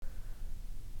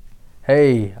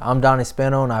Hey, I'm Donnie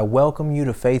Spano and I welcome you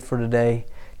to Faith for Today.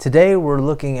 Today we're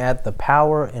looking at the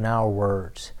power in our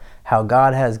words, how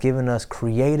God has given us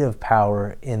creative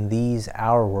power in these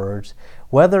our words,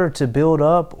 whether to build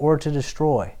up or to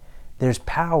destroy. There's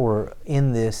power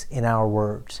in this in our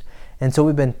words. And so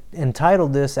we've been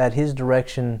entitled this at His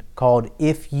direction called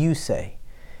If You Say.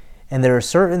 And there are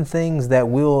certain things that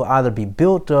will either be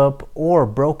built up or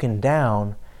broken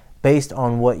down based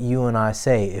on what you and I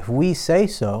say. If we say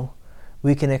so,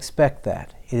 we can expect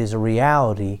that. It is a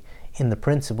reality in the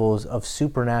principles of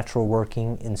supernatural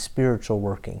working and spiritual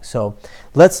working. So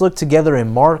let's look together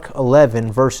in Mark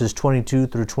 11, verses 22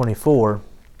 through 24.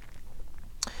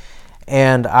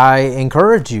 And I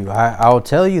encourage you, I'll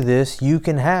tell you this, you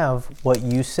can have what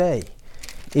you say.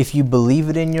 If you believe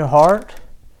it in your heart,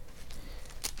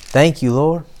 thank you,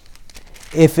 Lord.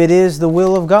 If it is the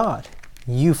will of God,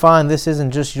 you find this isn't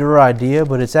just your idea,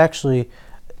 but it's actually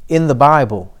in the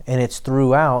Bible, and it's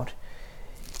throughout.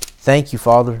 Thank you,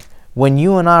 Father. When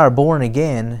you and I are born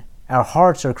again, our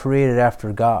hearts are created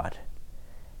after God.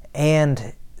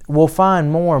 And we'll find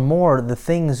more and more the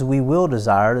things we will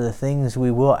desire, the things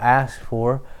we will ask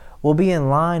for, will be in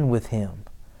line with Him.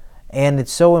 And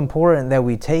it's so important that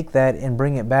we take that and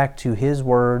bring it back to His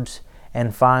words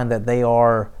and find that they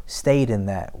are stayed in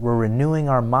that. We're renewing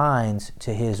our minds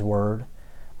to His word.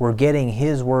 We're getting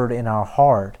His word in our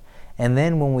heart. And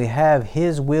then when we have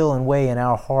His will and way in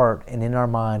our heart and in our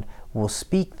mind, we'll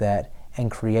speak that and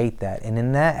create that. And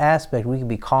in that aspect, we can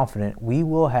be confident we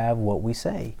will have what we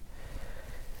say.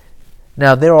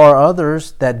 Now, there are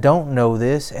others that don't know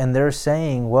this, and they're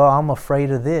saying, well, I'm afraid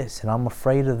of this, and I'm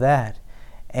afraid of that.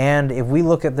 And if we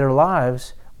look at their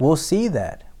lives, we'll see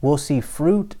that. We'll see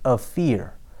fruit of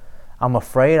fear. I'm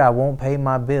afraid I won't pay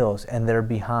my bills, and they're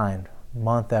behind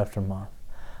month after month.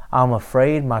 I'm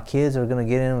afraid my kids are going to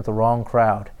get in with the wrong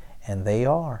crowd, and they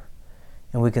are.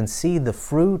 And we can see the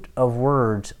fruit of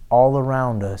words all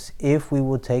around us if we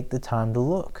will take the time to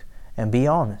look and be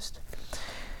honest.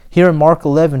 Here in Mark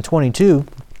 11:22,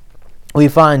 we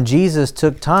find Jesus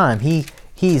took time.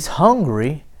 He's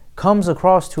hungry, comes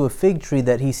across to a fig tree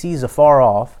that he sees afar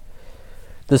off.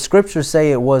 The scriptures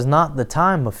say it was not the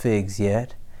time of figs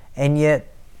yet, and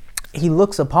yet he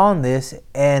looks upon this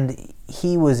and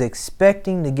he was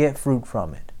expecting to get fruit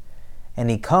from it. And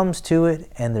he comes to it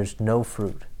and there's no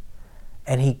fruit.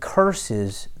 And he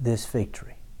curses this fig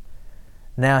tree.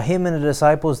 Now him and the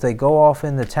disciples, they go off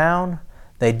in the town.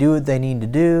 They do what they need to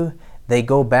do. They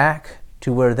go back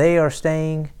to where they are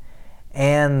staying.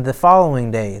 And the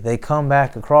following day, they come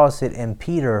back across it and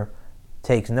Peter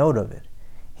takes note of it.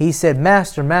 He said,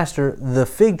 Master, Master, the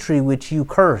fig tree which you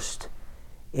cursed,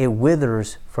 it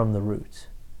withers from the roots.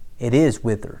 It is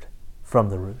withered from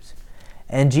the roots.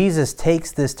 And Jesus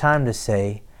takes this time to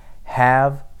say,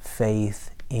 have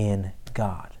faith in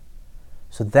God.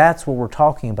 So that's what we're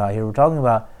talking about here. We're talking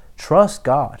about trust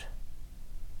God.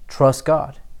 Trust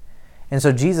God. And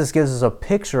so Jesus gives us a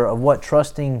picture of what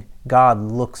trusting God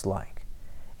looks like.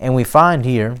 And we find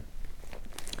here,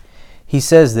 he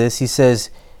says this, he says,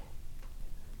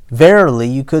 verily,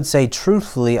 you could say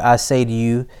truthfully, I say to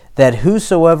you, that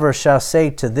whosoever shall say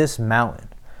to this mountain.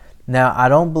 Now, I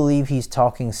don't believe he's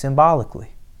talking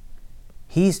symbolically.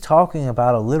 He's talking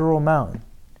about a literal mountain.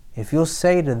 If you'll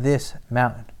say to this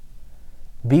mountain,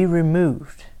 be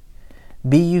removed,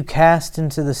 be you cast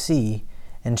into the sea,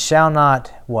 and shall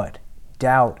not, what?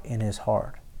 Doubt in his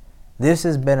heart. This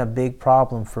has been a big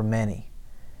problem for many.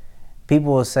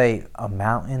 People will say, a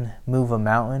mountain, move a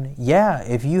mountain. Yeah,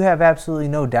 if you have absolutely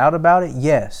no doubt about it,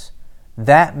 yes.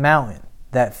 That mountain,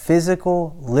 that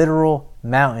physical, literal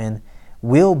mountain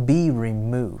will be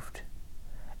removed.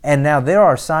 And now there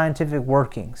are scientific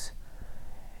workings.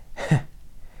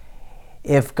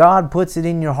 If God puts it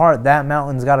in your heart, that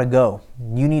mountain's got to go.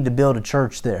 You need to build a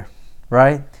church there,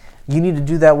 right? You need to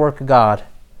do that work of God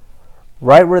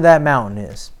right where that mountain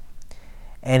is.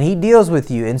 And He deals with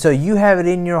you. And so you have it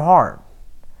in your heart.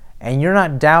 And you're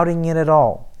not doubting it at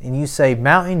all. And you say,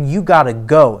 mountain, you got to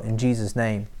go in Jesus'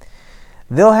 name.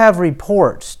 They'll have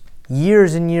reports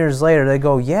years and years later. They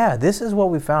go, yeah, this is what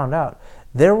we found out.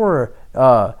 There were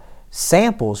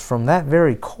samples from that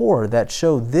very core that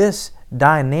showed this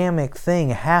dynamic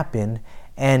thing happened.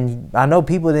 And I know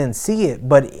people didn't see it,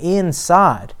 but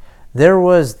inside there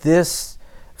was this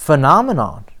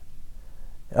phenomenon,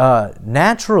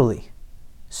 naturally,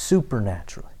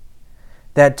 supernaturally,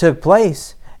 that took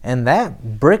place. And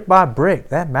that brick by brick,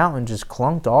 that mountain just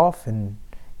clunked off, and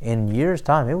in years'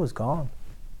 time, it was gone.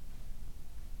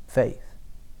 Faith.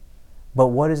 But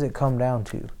what does it come down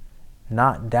to?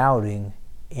 Not doubting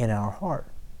in our heart.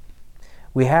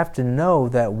 We have to know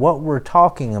that what we're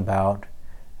talking about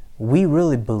we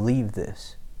really believe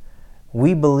this.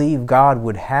 We believe God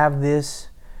would have this.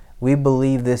 We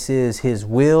believe this is His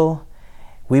will.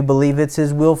 We believe it's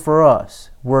His will for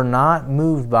us. We're not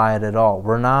moved by it at all.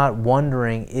 We're not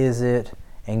wondering, is it,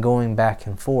 and going back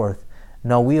and forth.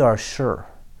 No, we are sure.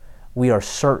 We are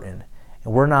certain.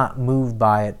 And we're not moved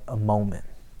by it a moment.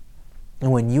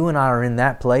 And when you and I are in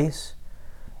that place,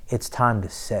 it's time to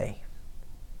say.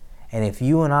 And if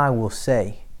you and I will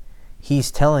say,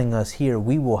 He's telling us here,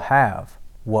 we will have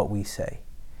what we say.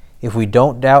 If we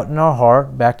don't doubt in our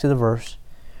heart, back to the verse,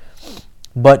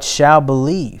 but shall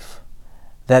believe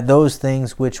that those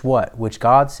things which what? Which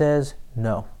God says?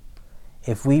 No.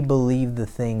 If we believe the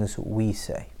things we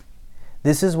say.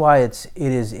 This is why it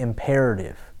is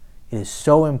imperative. It is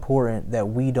so important that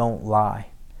we don't lie.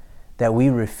 That we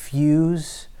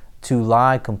refuse to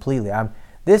lie completely.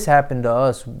 This happened to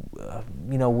us,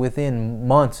 within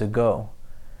months ago.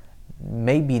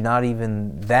 Maybe not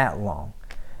even that long.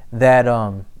 That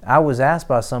I was asked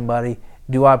by somebody,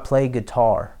 do I play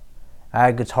guitar? I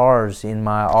had guitars in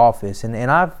my office, and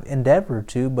I've endeavored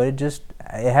to, but it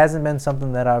hasn't been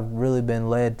something that I've really been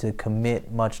led to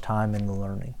commit much time into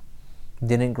learning.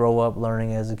 Didn't grow up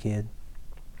learning as a kid.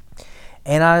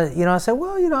 And I said,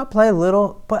 well, I play a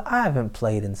little, but I haven't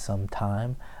played in some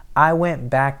time. I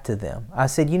went back to them. I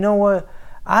said, you know what?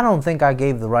 I don't think I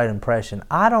gave the right impression.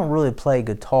 I don't really play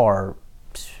guitar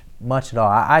much at all.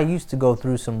 I used to go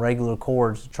through some regular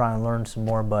chords to try and learn some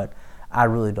more, but I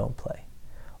really don't play.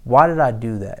 Why did I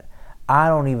do that? I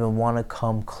don't even want to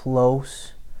come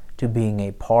close to being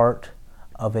a part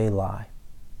of a lie.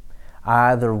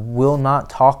 I either will not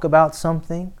talk about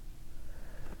something,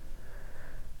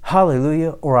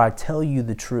 hallelujah, or I tell you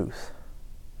the truth.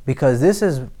 Because this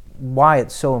is why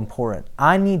it's so important.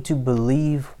 I need to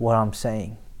believe what I'm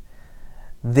saying.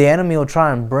 The enemy will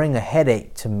try and bring a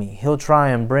headache to me. He'll try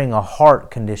and bring a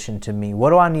heart condition to me. What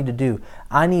do I need to do?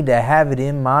 I need to have it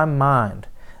in my mind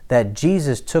that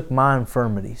Jesus took my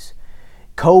infirmities.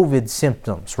 COVID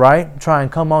symptoms, right? Try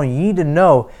and come on. You need to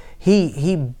know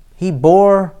He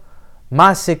bore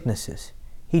my sicknesses.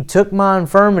 He took my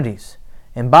infirmities.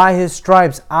 And by His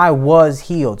stripes I was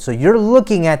healed. So you're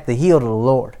looking at the healed of the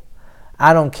Lord.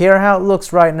 I don't care how it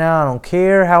looks right now. I don't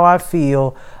care how I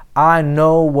feel. I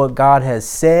know what God has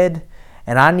said.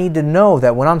 And I need to know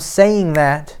that when I'm saying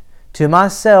that to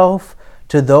myself,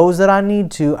 to those that I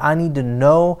need to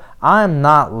know I'm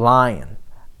not lying.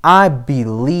 I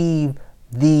believe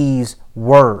these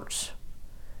words.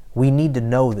 We need to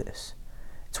know this.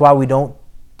 It's why we don't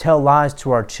tell lies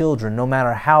to our children, no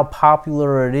matter how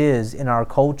popular it is in our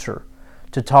culture,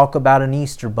 to talk about an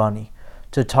Easter bunny,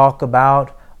 to talk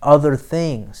about other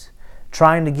things,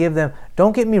 trying to give them,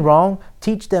 don't get me wrong,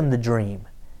 teach them the dream.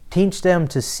 Teach them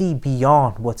to see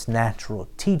beyond what's natural.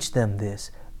 Teach them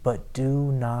this, but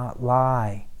do not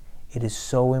lie. It is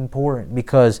so important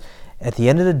because at the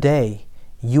end of the day,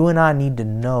 you and I need to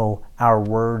know our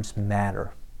words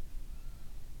matter.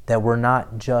 That we're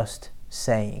not just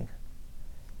saying.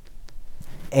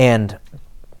 And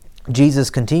Jesus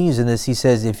continues in this. He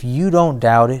says, if you don't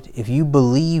doubt it, if you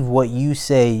believe what you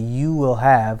say, we will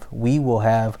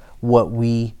have what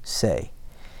we say.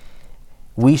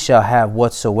 We shall have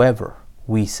whatsoever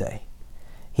we say.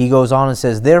 He goes on and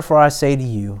says, therefore I say to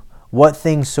you, what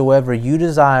things soever you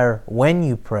desire when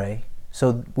you pray.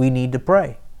 So we need to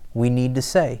pray. We need to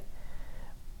say.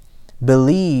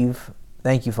 Believe,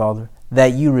 thank you, Father,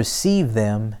 that you receive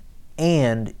them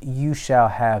and you shall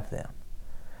have them.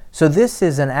 So this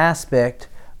is an aspect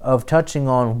of touching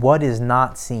on what is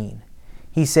not seen.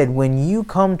 He said, when you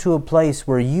come to a place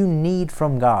where you need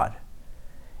from God,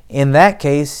 in that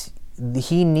case,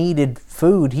 he needed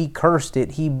food, he cursed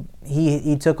it,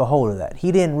 he took a hold of that.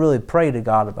 He didn't really pray to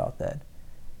God about that.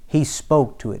 He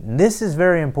spoke to it. And this is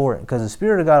very important because the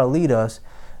Spirit of God will lead us.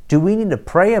 Do we need to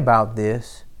pray about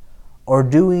this or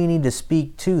do we need to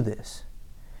speak to this?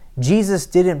 Jesus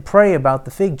didn't pray about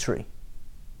the fig tree.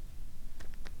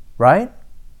 Right?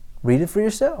 Read it for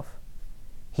yourself.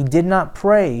 He did not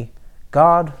pray,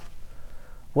 God,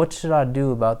 what should I do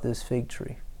about this fig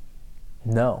tree?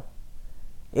 No.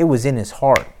 It was in his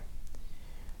heart.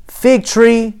 Fig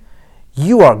tree,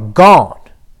 you are gone.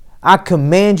 I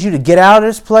command you to get out of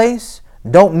this place.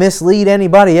 Don't mislead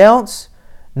anybody else.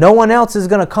 No one else is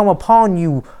going to come upon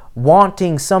you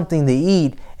wanting something to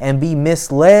eat and be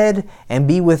misled and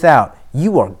be without.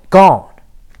 You are gone.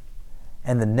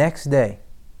 And the next day,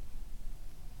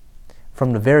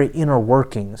 from the very inner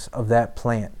workings of that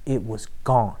plant, it was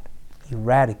gone,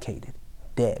 eradicated,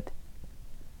 dead,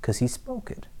 because he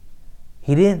spoke it.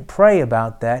 He didn't pray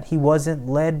about that. He wasn't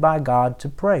led by God to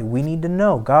pray. We need to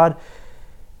know, God,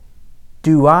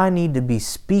 do I need to be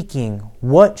speaking?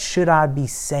 What should I be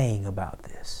saying about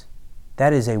this?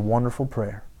 That is a wonderful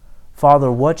prayer.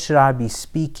 Father, what should I be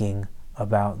speaking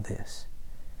about this?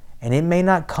 And it may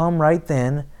not come right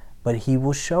then, but He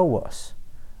will show us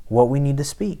what we need to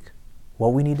speak,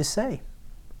 what we need to say.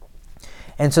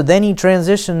 And so then He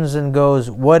transitions and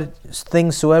goes, what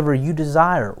things soever you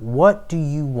desire, what do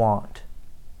you want?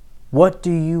 What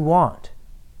do you want?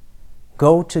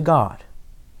 Go to God.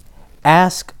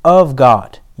 Ask of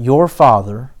God, your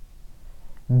Father.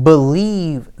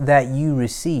 Believe that you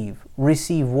receive.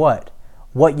 Receive what?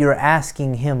 What you're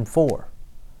asking Him for.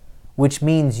 Which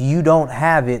means you don't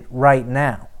have it right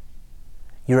now.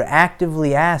 You're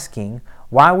actively asking.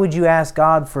 Why would you ask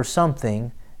God for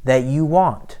something that you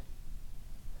want?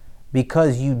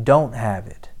 Because you don't have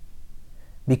it.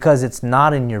 Because it's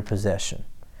not in your possession.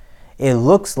 It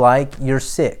looks like you're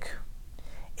sick.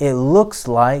 It looks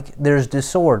like there's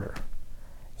disorder.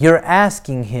 You're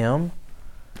asking Him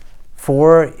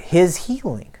for His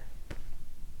healing.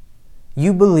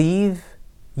 You believe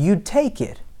you'd take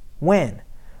it. When?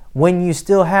 When you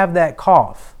still have that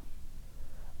cough.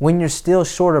 When you're still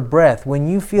short of breath. When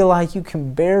you feel like you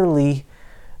can barely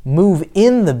move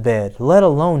in the bed, let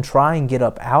alone try and get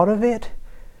up out of it.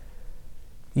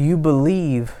 You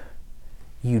believe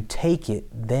you take it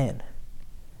then.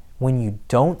 When you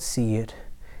don't see it,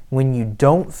 when you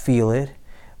don't feel it,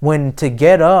 when to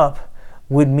get up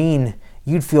would mean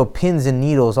you'd feel pins and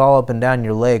needles all up and down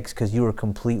your legs because you were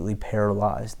completely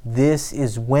paralyzed. This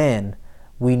is when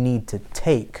we need to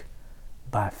take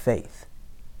by faith.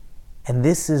 And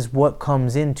this is what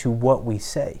comes into what we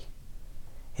say.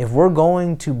 If we're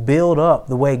going to build up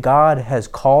the way God has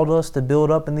called us to build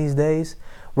up in these days,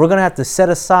 we're going to have to set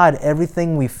aside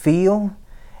everything we feel,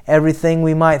 everything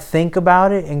we might think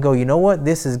about it, and go, you know what?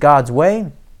 This is God's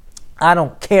way. I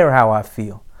don't care how I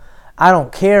feel. I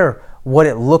don't care what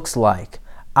it looks like.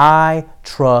 I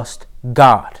trust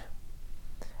God.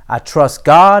 I trust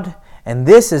God, and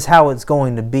this is how it's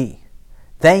going to be.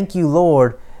 Thank you,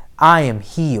 Lord, I am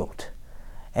healed.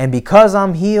 And because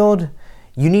I'm healed,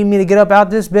 you need me to get up out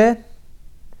this bed?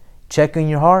 Check in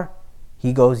your heart.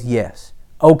 He goes, yes.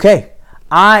 Okay,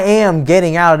 I am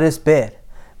getting out of this bed.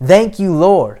 Thank you,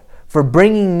 Lord, for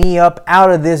bringing me up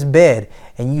out of this bed.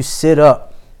 And you sit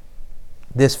up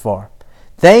this far.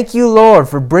 Thank you, Lord,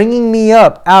 for bringing me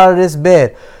up out of this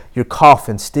bed. You're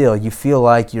coughing still. You feel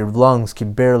like your lungs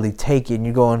can barely take it. And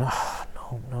you're going, oh,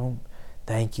 no.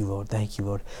 Thank you, Lord. Thank you,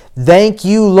 Lord. Thank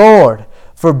you, Lord,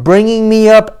 for bringing me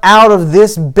up out of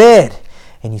this bed.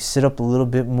 And you sit up a little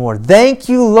bit more. Thank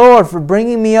you, Lord, for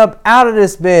bringing me up out of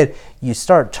this bed. You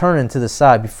start turning to the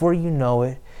side. Before you know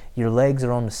it, your legs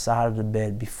are on the side of the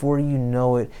bed. Before you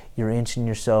know it, you're inching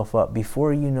yourself up.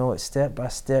 Before you know it, step by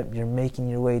step, you're making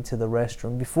your way to the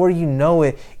restroom. Before you know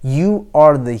it, you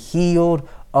are the healed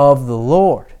of the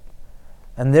Lord.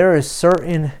 And there is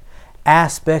certain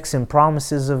aspects and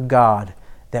promises of God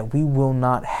that we will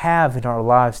not have in our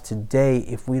lives today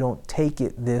if we don't take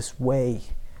it this way.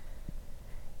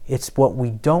 It's what we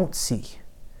don't see.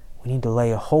 We need to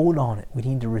lay a hold on it. We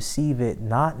need to receive it,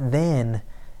 not then,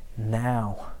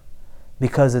 now.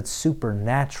 Because it's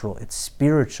supernatural. It's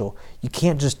spiritual. You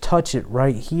can't just touch it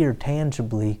right here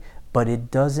tangibly, but it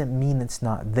doesn't mean it's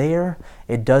not there.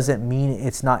 It doesn't mean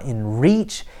it's not in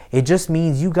reach. It just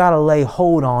means you got to lay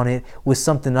hold on it with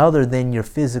something other than your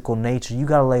physical nature. You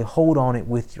got to lay hold on it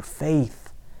with your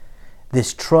faith.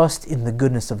 This trust in the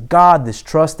goodness of God, this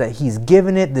trust that He's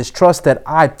given it, this trust that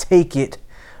I take it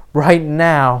right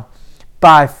now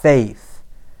by faith.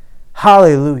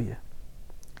 Hallelujah.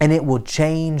 And it will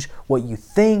change what you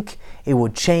think. It will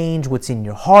change what's in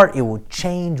your heart. It will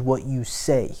change what you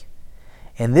say.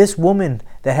 And this woman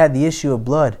that had the issue of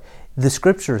blood, the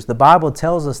scriptures, the Bible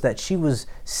tells us that she was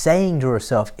saying to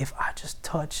herself, if I just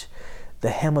touch the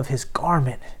hem of His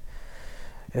garment,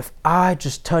 if I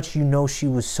just touch, you know, she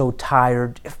was so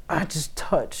tired. If I just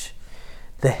touch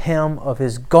the hem of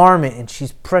His garment, and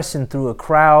she's pressing through a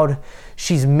crowd.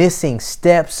 She's missing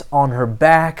steps on her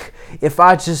back. If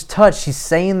I just touch, she's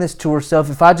saying this to herself.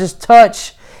 If I just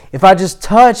touch,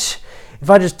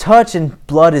 and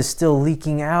blood is still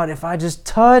leaking out. If I just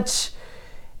touch,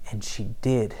 and she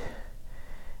did.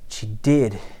 She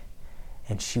did.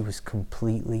 And she was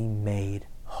completely made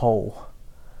whole.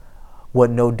 What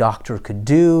no doctor could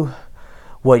do,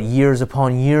 what years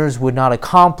upon years would not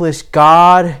accomplish,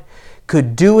 God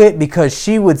could do it because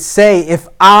she would say, if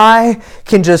I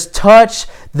can just touch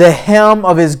the hem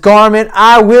of His garment,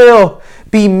 I will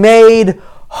be made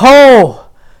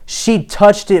whole. She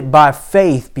touched it by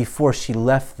faith before she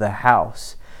left the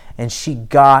house, and she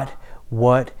got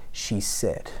what she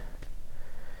said.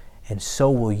 And so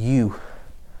will you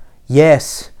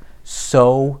Yes,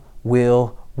 so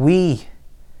will we.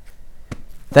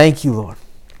 Thank you, Lord.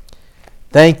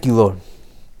 Thank you, Lord.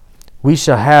 We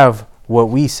shall have what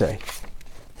we say.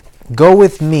 Go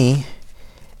with me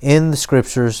in the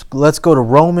scriptures. Let's go to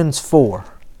Romans 4,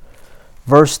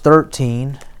 verse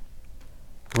 13.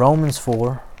 Romans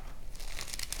 4.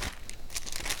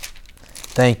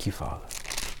 Thank you, Father.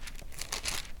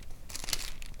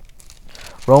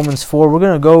 Romans 4, we're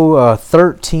going to go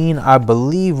 13. I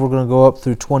believe we're going to go up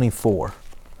through 24.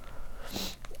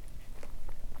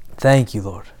 Thank you,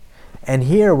 Lord. And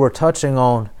here we're touching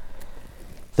on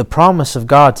the promise of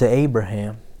God to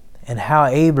Abraham and how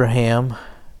Abraham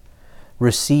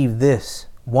received this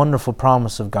wonderful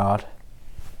promise of God.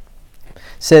 It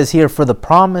says here, for the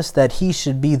promise that he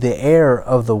should be the heir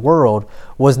of the world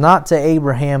was not to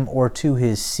Abraham or to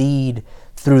his seed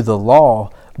through the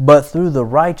law, but through the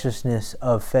righteousness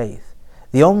of faith.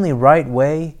 The only right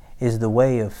way is the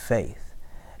way of faith.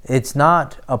 It's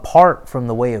not apart from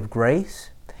the way of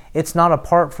grace. It's not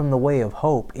apart from the way of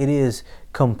hope. It is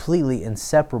completely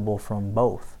inseparable from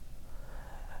both.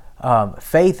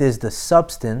 Faith is the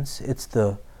substance. It's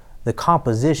the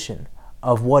composition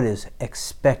of what is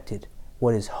expected,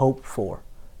 what is hoped for.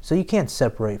 So you can't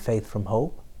separate faith from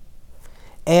hope.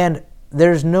 And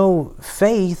there's no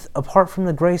faith apart from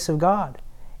the grace of God.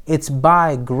 It's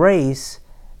by grace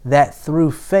that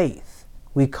through faith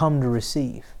we come to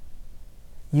receive.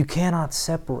 You cannot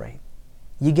separate.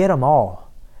 You get them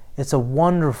all. It's a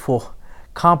wonderful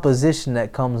composition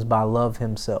that comes by love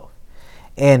himself.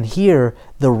 And here,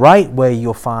 the right way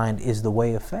you'll find is the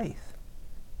way of faith.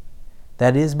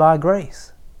 That is by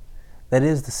grace. That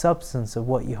is the substance of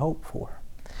what you hope for.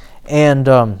 And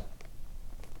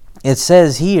it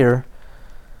says here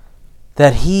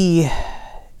that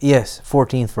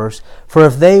 14th verse, for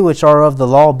if they which are of the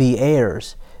law be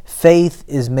heirs, faith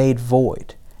is made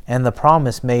void, and the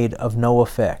promise made of none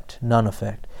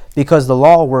effect. Because the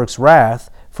law works wrath,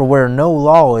 for where no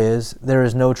law is, there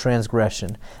is no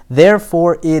transgression.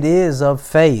 Therefore it is of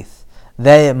faith,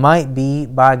 that it might be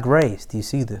by grace. Do you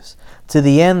see this? To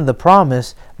the end the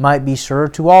promise might be sure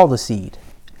to all the seed.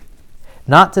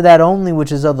 Not to that only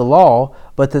which is of the law,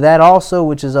 but to that also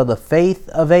which is of the faith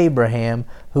of Abraham,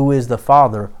 who is the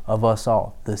father of us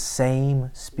all. The same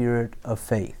spirit of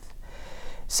faith.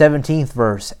 17th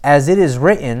verse, as it is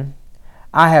written,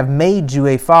 I have made you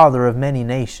a father of many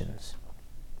nations.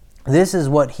 This is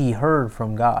what he heard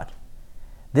from God.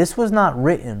 This was not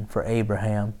written for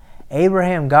Abraham.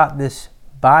 Abraham got this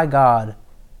by God,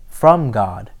 from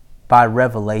God, by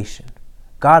revelation.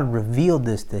 God revealed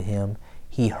this to him.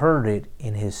 He heard it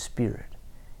in his spirit.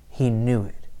 He knew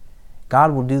it.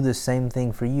 God will do the same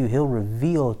thing for you. He'll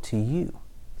reveal to you.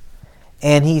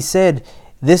 And he said,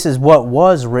 this is what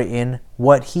was written,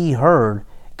 what he heard.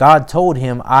 God told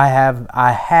him, I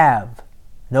have.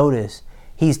 Notice,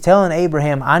 he's telling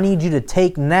Abraham, I need you to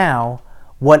take now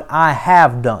what I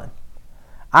have done.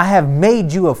 I have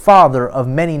made you a father of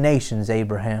many nations,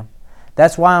 Abraham.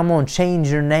 That's why I'm going to change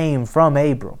your name from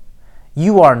Abram.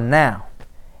 You are now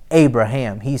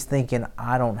Abraham. He's thinking,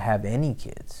 I don't have any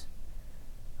kids.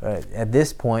 At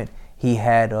this point, he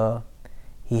had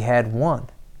one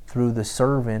through the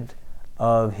servant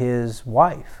of his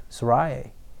wife,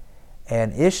 Sarai.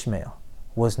 And Ishmael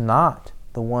was not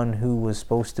the one who was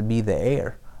supposed to be the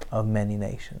heir of many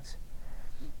nations.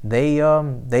 They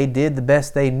did the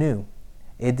best they knew.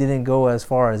 It didn't go as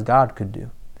far as God could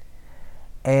do.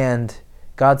 And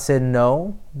God said,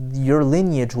 no, your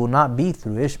lineage will not be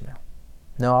through Ishmael.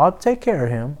 No, I'll take care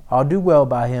of him. I'll do well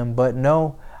by him. But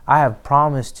no, I have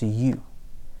promised to you.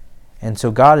 And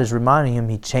so God is reminding him,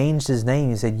 he changed his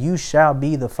name. He said, you shall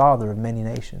be the father of many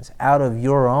nations out of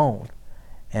your own.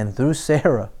 And through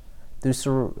Sarah, through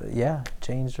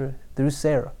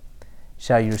Sarah,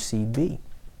 shall your seed be.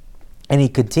 And he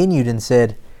continued and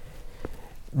said,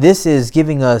 this is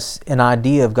giving us an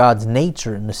idea of God's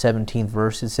nature in the 17th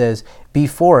verse. It says,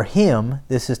 before him,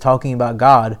 this is talking about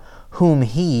God, whom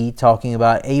he, talking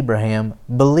about Abraham,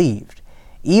 believed.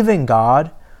 Even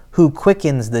God, who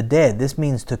quickens the dead. This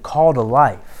means to call to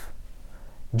life.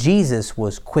 Jesus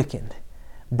was quickened,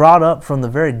 brought up from the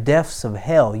very depths of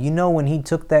hell. You know, when he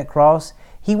took that cross,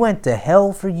 he went to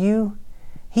hell for you.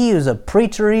 He was a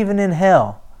preacher even in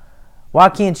hell. Why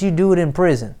can't you do it in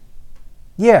prison?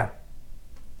 Yeah.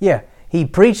 He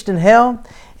preached in hell,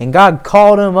 and God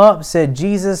called him up, said,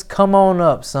 Jesus, come on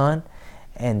up, son,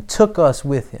 and took us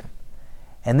with him.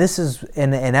 And this is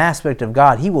an aspect of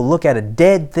God. He will look at a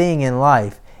dead thing in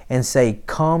life and say,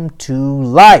 come to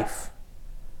life.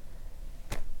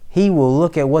 He will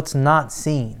look at what's not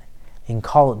seen and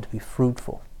call it to be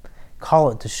fruitful.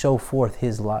 Call it to show forth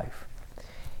his life.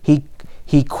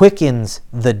 He quickens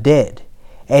the dead,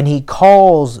 and he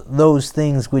calls those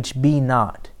things which be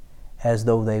not as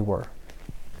though they were.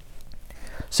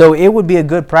 So it would be a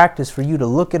good practice for you to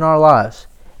look in our lives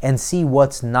and see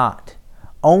what's not,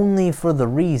 only for the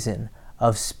reason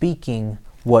of speaking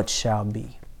what shall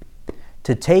be.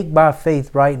 To take by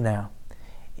faith right now,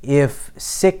 if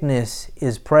sickness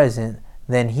is present,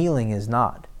 then healing is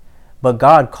not. But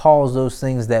God calls those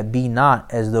things that be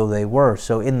not as though they were.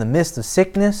 So in the midst of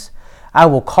sickness, I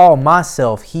will call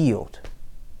myself healed.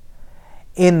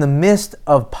 In the midst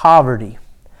of poverty,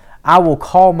 I will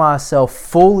call myself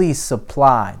fully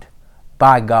supplied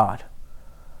by God.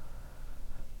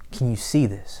 Can you see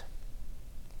this?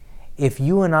 If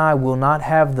you and I will not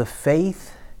have the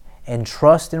faith and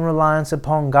trust and reliance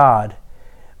upon God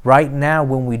right now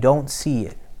when we don't see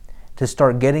it, to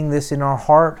start getting this in our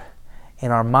heart,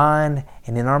 in our mind,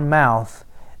 and in our mouth,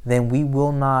 then we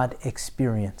will not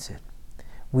experience it.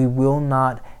 We will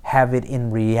not have it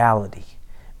in reality.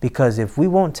 Because if we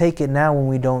won't take it now when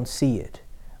we don't see it,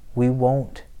 we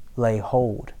won't lay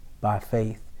hold by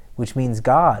faith, which means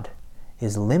God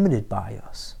is limited by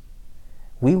us.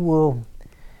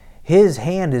 His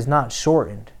hand is not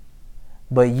shortened,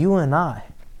 but you and I,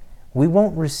 we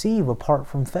won't receive apart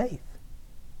from faith.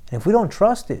 And if we don't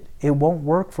trust it, it won't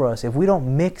work for us. If we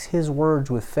don't mix His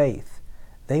words with faith,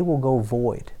 they will go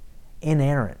void,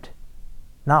 inerrant,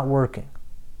 not working.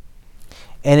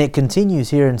 And it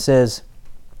continues here and says,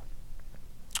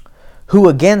 who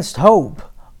against hope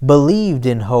believed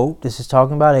in hope, this is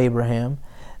talking about Abraham,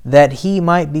 that he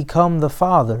might become the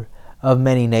father of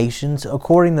many nations,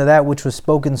 according to that which was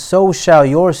spoken, so shall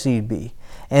your seed be.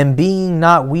 And being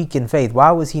not weak in faith.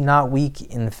 Why was he not weak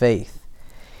in faith?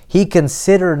 He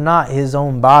considered not his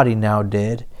own body now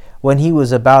dead, when he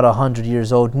was about 100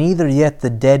 years old, neither yet the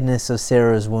deadness of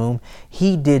Sarah's womb.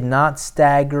 He did not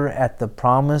stagger at the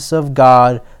promise of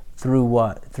God through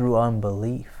what? Through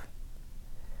unbelief.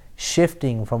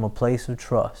 Shifting from a place of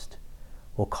trust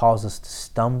will cause us to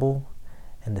stumble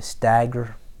and to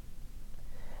stagger.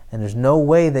 And there's no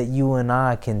way that you and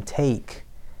I can take.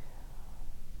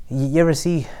 You ever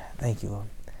see? Thank you, Lord.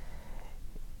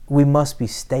 We must be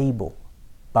stable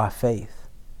by faith.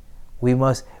 We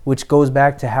must, which goes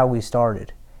back to how we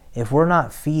started. If we're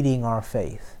not feeding our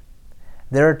faith,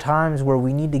 there are times where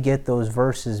we need to get those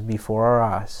verses before our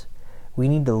eyes. We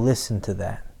need to listen to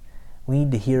that. We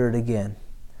need to hear it again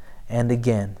and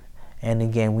again and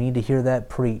again. We need to hear that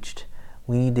preached.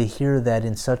 We need to hear that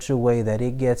in such a way that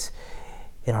it gets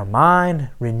in our mind,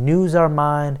 renews our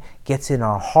mind, gets in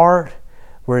our heart,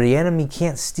 where the enemy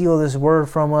can't steal this word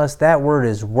from us. That word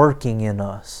is working in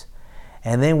us.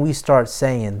 And then we start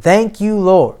saying, thank you,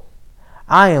 Lord.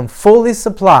 I am fully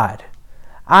supplied.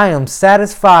 I am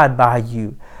satisfied by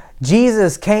you.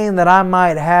 Jesus came that I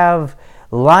might have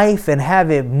life and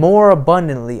have it more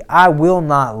abundantly. I will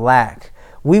not lack.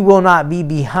 We will not be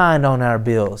behind on our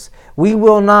bills. We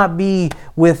will not be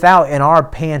without in our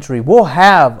pantry. We'll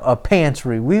have a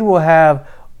pantry. We will have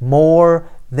more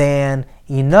than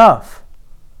enough.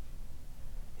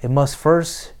 We must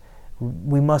first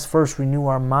renew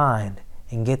our mind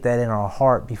and get that in our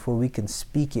heart before we can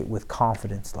speak it with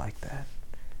confidence like that.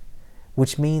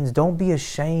 Which means don't be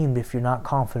ashamed if you're not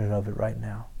confident of it right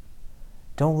now.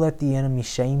 Don't let the enemy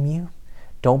shame you.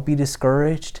 Don't be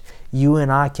discouraged. You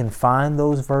and I can find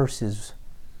those verses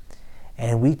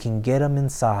and we can get them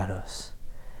inside us.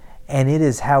 And it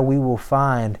is how we will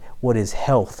find what is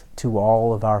health to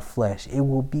all of our flesh. It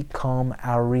will become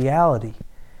our reality.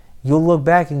 You'll look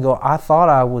back and go, I thought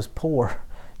I was poor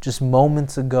just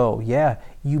moments ago. Yeah,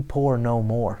 you poor no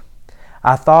more.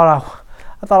 I thought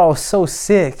I was so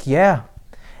sick. Yeah,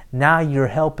 now you're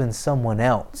helping someone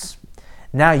else.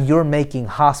 Now you're making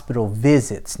hospital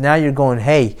visits. Now you're going,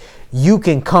 hey, you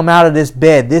can come out of this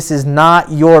bed. This is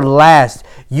not your last.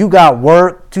 You got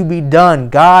work to be done.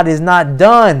 God is not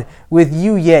done with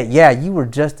you yet. Yeah, you were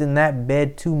just in that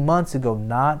bed 2 months ago.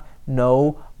 Not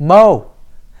no mo.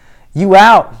 You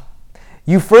out.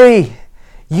 You free.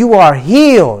 You are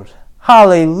healed.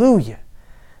 Hallelujah.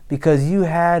 Because you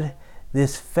had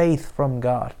this faith from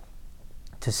God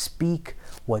to speak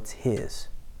what's His.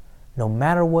 No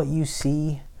matter what you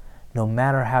see, no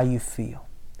matter how you feel.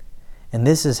 And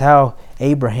this is how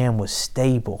Abraham was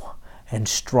stable and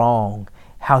strong,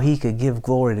 how he could give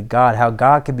glory to God, how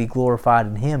God could be glorified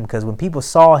in him. Because when people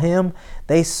saw him,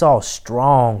 they saw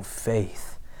strong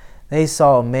faith. They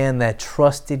saw a man that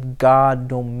trusted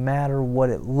God no matter what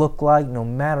it looked like, no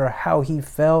matter how he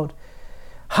felt.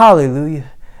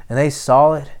 Hallelujah. And they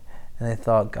saw it and they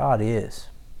thought, God is.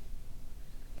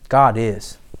 God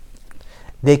is.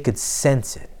 They could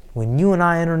sense it. When you and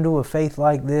I enter into a faith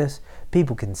like this,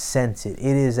 People can sense it.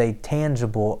 It is a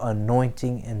tangible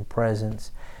anointing and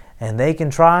presence. And they can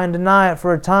try and deny it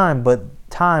for a time, but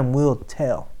time will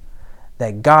tell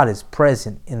that God is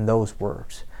present in those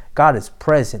words. God is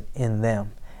present in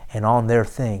them and on their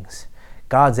things.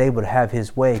 God's able to have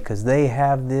His way because they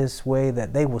have this way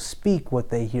that they will speak what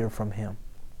they hear from Him.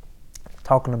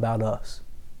 Talking about us.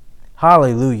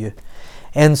 Hallelujah.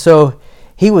 And so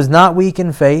he was not weak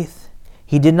in faith.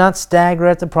 He did not stagger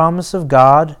at the promise of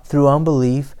God through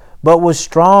unbelief, but was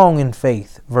strong in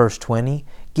faith, verse 20,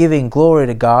 giving glory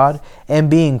to God, and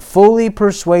being fully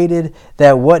persuaded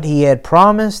that what he had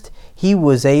promised,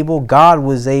 God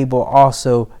was able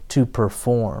also to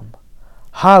perform.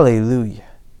 Hallelujah.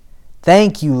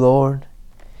 Thank you, Lord.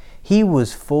 He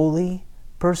was fully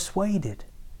persuaded.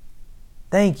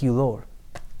 Thank you, Lord.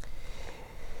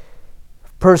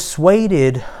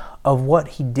 Persuaded of what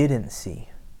he didn't see.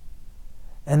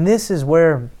 And this is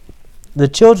where the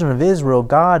children of Israel,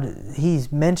 God,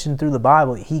 He's mentioned through the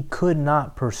Bible, He could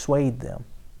not persuade them.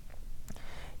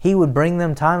 He would bring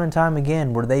them time and time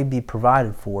again where they'd be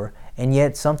provided for, and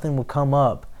yet something would come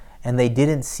up and they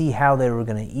didn't see how they were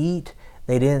going to eat.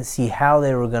 They didn't see how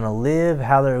they were going to live,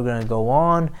 how they were going to go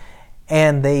on,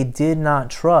 and they did not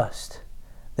trust.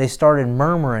 They started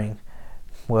murmuring,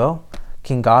 well,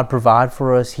 can God provide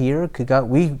for us here? Could God?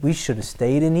 We should have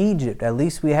stayed in Egypt. At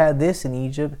least we had this in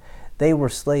Egypt. They were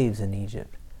slaves in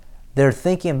Egypt. They're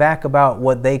thinking back about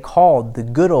what they called the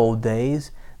good old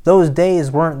days. Those days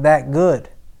weren't that good.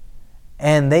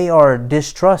 And they are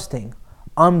distrusting,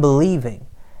 unbelieving.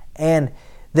 And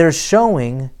they're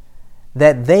showing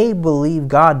that they believe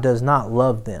God does not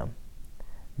love them,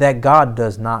 that God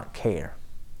does not care.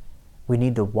 We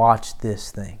need to watch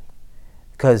this thing.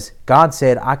 Because God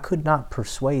said, I could not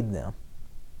persuade them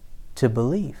to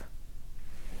believe.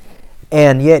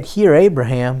 And yet here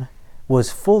Abraham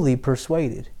was fully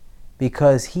persuaded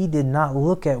because he did not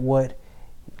look at what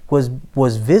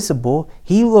was visible.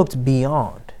 He looked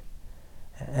beyond.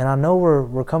 And I know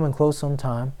we're coming close on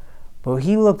time, but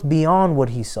he looked beyond what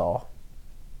he saw.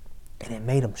 And it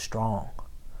made him strong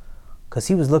because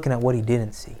he was looking at what he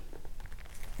didn't see.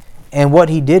 And what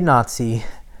he did not see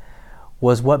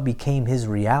was what became his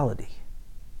reality.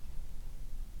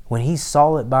 When he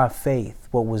saw it by faith,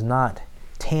 what was not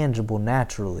tangible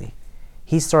naturally,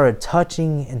 he started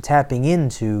touching and tapping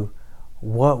into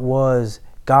what was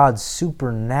God's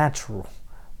supernatural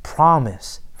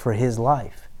promise for his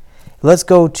life. Let's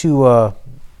go to,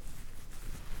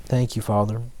 thank you,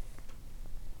 Father.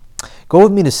 Go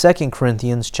with me to 2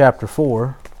 Corinthians chapter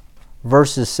 4,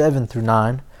 verses 7 through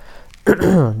 9.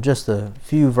 just a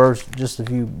few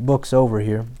books over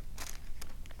here.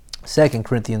 2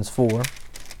 Corinthians 4.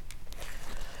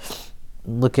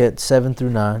 Look at 7 through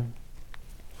 9.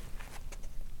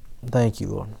 Thank you,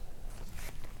 Lord.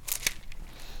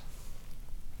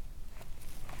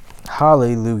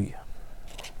 Hallelujah.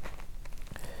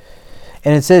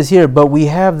 And it says here, but we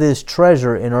have this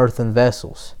treasure in earthen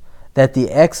vessels, that the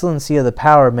excellency of the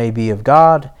power may be of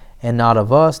God and not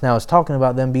of us. Now it's talking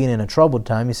about them being in a troubled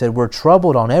time. He said, we're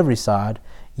troubled on every side,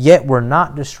 yet we're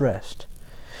not distressed.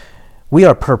 We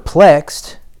are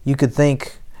perplexed. You could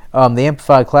think the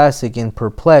Amplified Classic in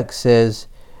perplexed says,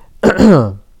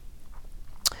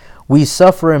 we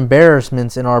suffer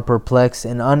embarrassments in our perplexed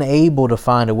and unable to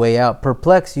find a way out.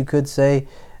 Perplexed, you could say,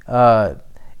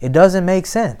 it doesn't make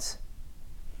sense.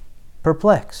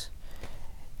 Perplexed.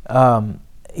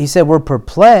 He said we're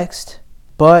perplexed,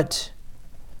 but,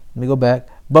 let me go back,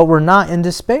 but we're not in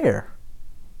despair.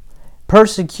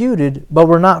 Persecuted, but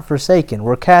we're not forsaken.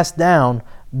 We're cast down,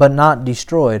 but not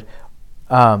destroyed.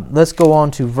 Let's go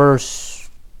on to verse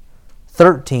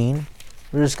 13.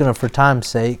 We're just going to, for time's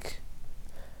sake.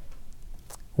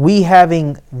 We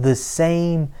having the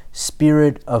same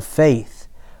spirit of faith,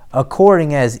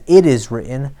 according as it is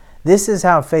written. This is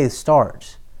how faith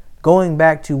starts. Going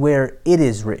back to where it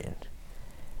is written.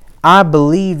 I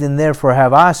believed and therefore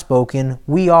have I spoken.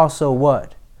 We also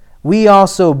what? We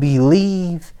also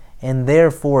believe and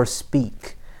therefore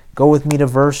speak. Go with me to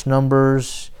verse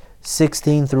numbers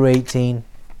 16 through 18.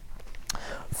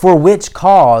 For which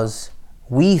cause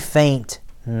we faint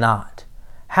not.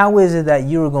 How is it that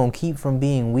you are going to keep from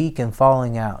being weak and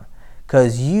falling out?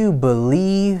 Because you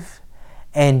believe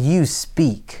and you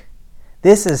speak.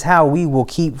 This is how we will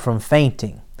keep from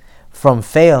fainting, from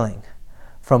failing,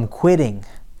 from quitting.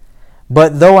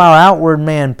 But though our outward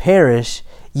man perish,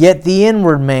 yet the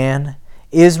inward man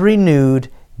is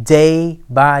renewed day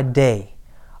by day,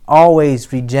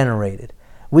 always regenerated.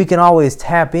 We can always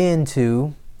tap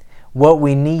into what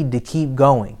we need to keep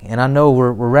going. And I know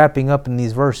we're wrapping up in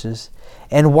these verses.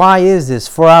 And why is this?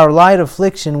 For our light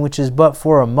affliction, which is but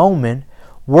for a moment,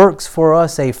 works for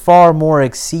us a far more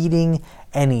exceeding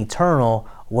and eternal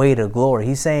weight of glory.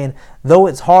 He's saying, though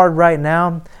it's hard right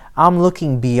now, I'm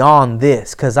looking beyond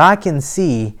this because I can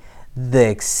see the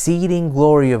exceeding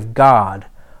glory of God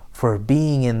for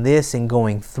being in this and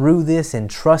going through this and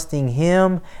trusting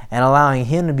Him and allowing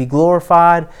Him to be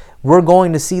glorified. We're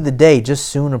going to see the day just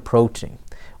soon approaching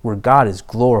where God is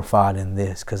glorified in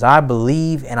this, because I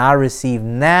believe and I receive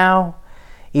now,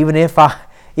 even if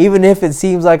it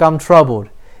seems like I'm troubled,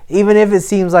 even if it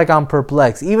seems like I'm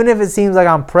perplexed, even if it seems like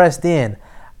I'm pressed in,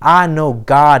 I know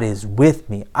God is with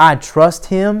me. I trust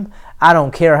Him. I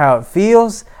don't care how it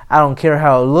feels. I don't care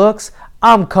how it looks.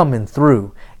 I'm coming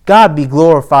through. God be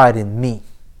glorified in me.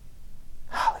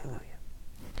 Hallelujah.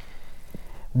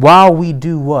 While we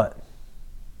do what?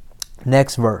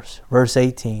 Next verse, verse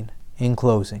 18, in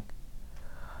closing.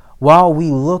 While we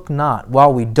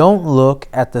don't look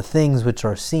at the things which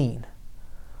are seen,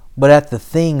 but at the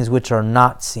things which are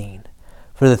not seen.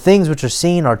 For the things which are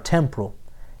seen are temporal.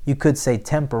 You could say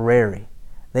temporary.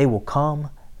 They will come,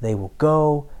 they will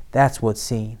go. That's what's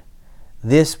seen.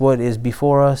 This, what is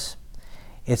before us,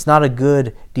 it's not a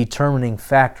good determining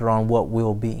factor on what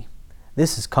will be.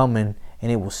 This is coming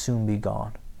and it will soon be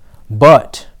gone.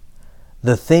 But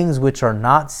the things which are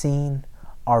not seen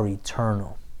are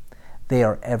eternal. They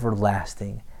are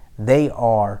everlasting. They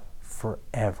are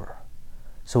forever.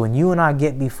 So when you and I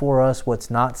get before us what's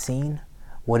not seen,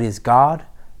 what is God,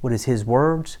 what is His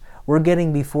words, we're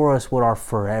getting before us what are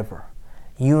forever.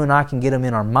 You and I can get them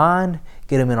in our mind,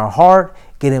 get them in our heart,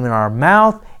 get them in our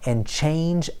mouth, and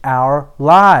change our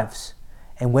lives.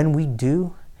 And when we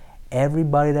do,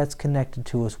 everybody that's connected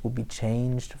to us will be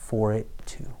changed for it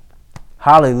too.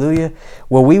 Hallelujah.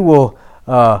 Well, we will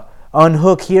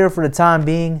unhook here for the time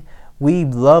being. We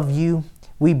love you.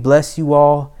 We bless you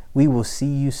all. We will see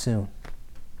you soon.